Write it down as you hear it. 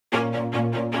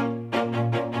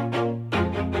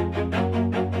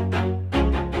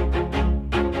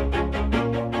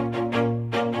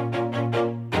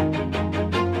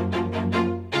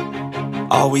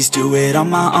Always do it on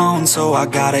my own, so I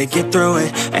gotta get through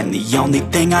it. And the only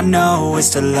thing I know is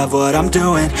to love what I'm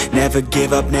doing. Never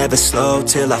give up, never slow,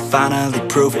 till I finally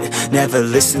prove it. Never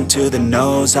listen to the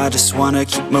no's, I just wanna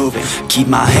keep moving. Keep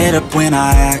my head up when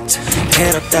I act,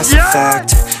 head up, that's a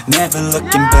fact. Never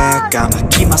looking back, I'ma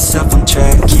keep myself on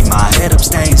track. Keep my head up,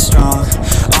 staying strong,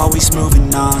 always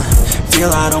moving on. Feel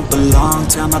I don't belong,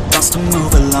 tell my thoughts to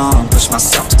move along. Push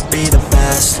myself to be the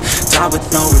best, die with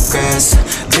no regrets.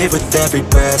 Live with every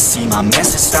breath, see my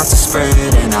message start to spread.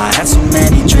 And I had so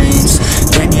many dreams,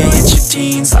 then you hit your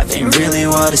teens. Life ain't really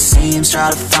what it seems, try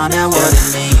to find out what it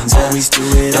means. Always do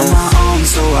it on my own,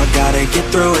 so I gotta get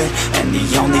through it. And the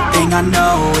only thing I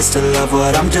know is to love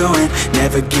what I'm doing.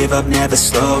 Never give up, never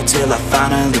slow, till I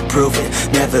finally prove it.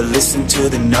 Never listen to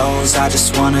the no's, I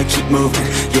just wanna keep moving.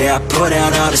 Yeah, I put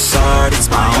out all this art, it's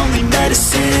my only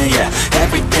medicine. Yeah,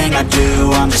 everything I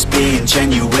do, I'm just being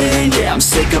genuine. Yeah, I'm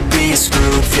sick of being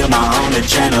screwed, feel my own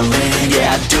adrenaline.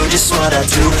 Yeah, I do just what I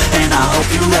do, and I hope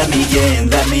you let me in,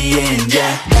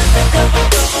 yeah.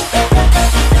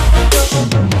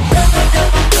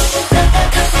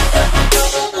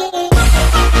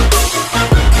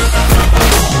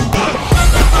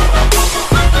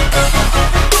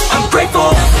 I'm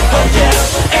grateful, oh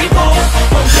yeah, able,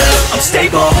 oh yeah, I'm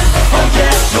stable, oh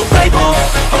yeah, no label,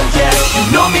 oh yeah, you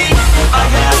know me, I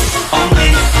have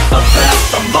only a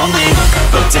path, I'm lonely,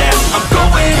 but damn, I'm going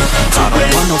to win. I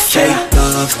want no fake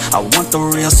love, I want the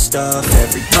real stuff.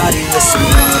 Everybody listen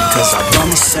up, cause I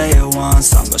only say it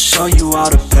once. I'm gonna show you all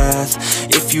the path,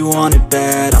 if you want it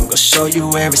bad. I'm gonna show you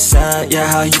where it's at, yeah,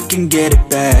 how you can get it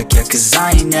back. Yeah, cause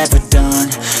I ain't never done,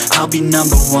 I'll be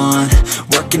number one.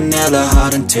 Working hella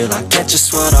hard until I get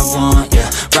just what I want, yeah.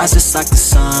 Rise just like the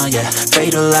sun, yeah,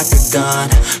 fatal like a gun.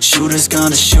 Shooters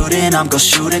gonna shoot and I'm gonna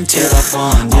shoot until I've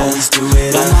won, yeah. Always do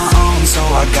it on my own, so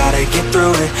I gotta get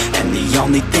through it. And the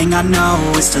only thing I know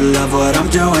is to love what I'm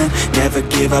doing. Never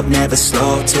give up, never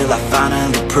slow, till I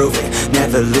finally prove it.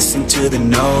 Never listen to the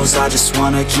no's, I just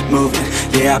wanna keep moving.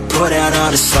 Yeah, I put out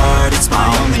all this art, it's my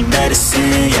only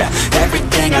medicine. Yeah,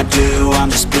 everything I do, I'm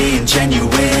just being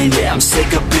genuine. Yeah, I'm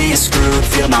sick of being screwed,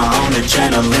 feel my own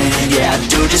adrenaline. Yeah, I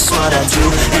do just what I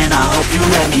do, and I hope you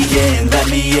let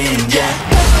me in, yeah.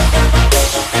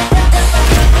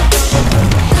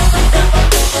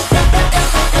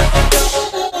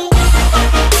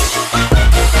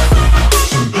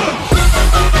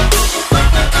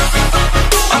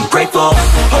 Grateful,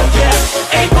 oh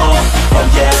yeah, able, oh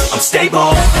yeah, I'm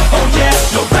stable, oh yeah,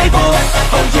 no label,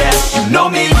 oh yeah, you know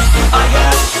me, I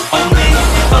have only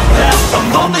a path,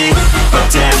 I'm lonely, but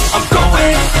damn, I'm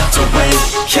going to win,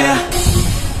 yeah.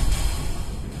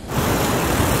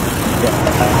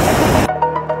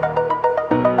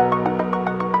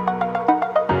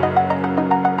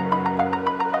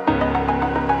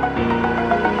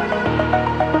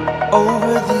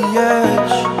 Over the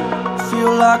edge,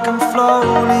 feel like I'm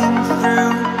floating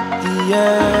through the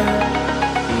air.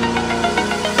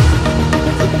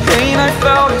 The pain I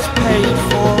felt is paid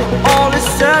for, all is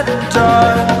said and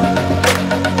done.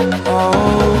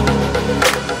 Oh,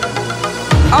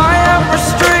 I am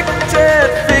restricted,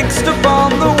 fixed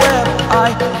upon the web. I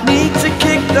need to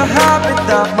kick the habit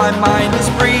that my mind is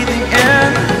breathing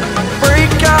in.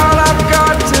 Break out, I've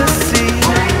got to see.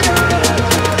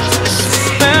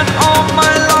 Spent all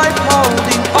my life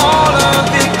holding all of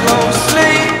it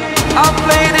closely. I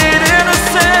played it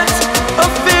innocent, a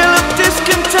feel of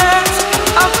discontent.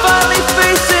 I'm finally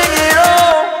facing it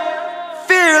all,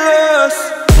 fearless.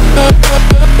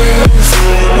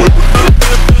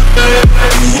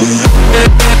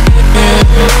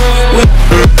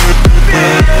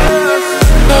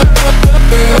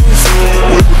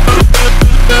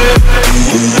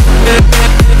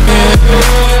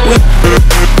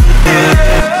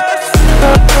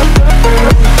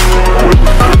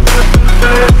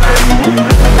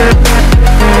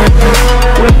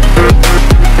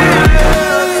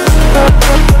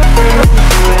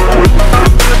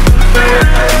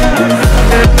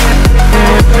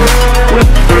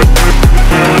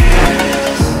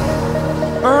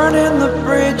 Burning the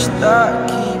bridge that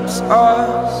keeps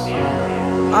us.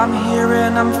 I'm here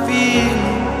and I'm feeling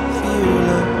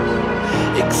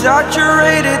fearless.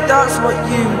 Exaggerated, that's what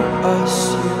you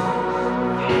assume.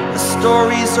 The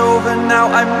story's over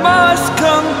now, I must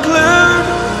conclude.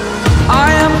 I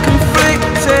am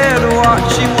conflicted,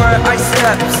 watching where I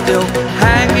step, still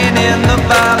hanging in the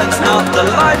balance. Not the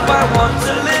life I want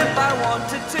to live.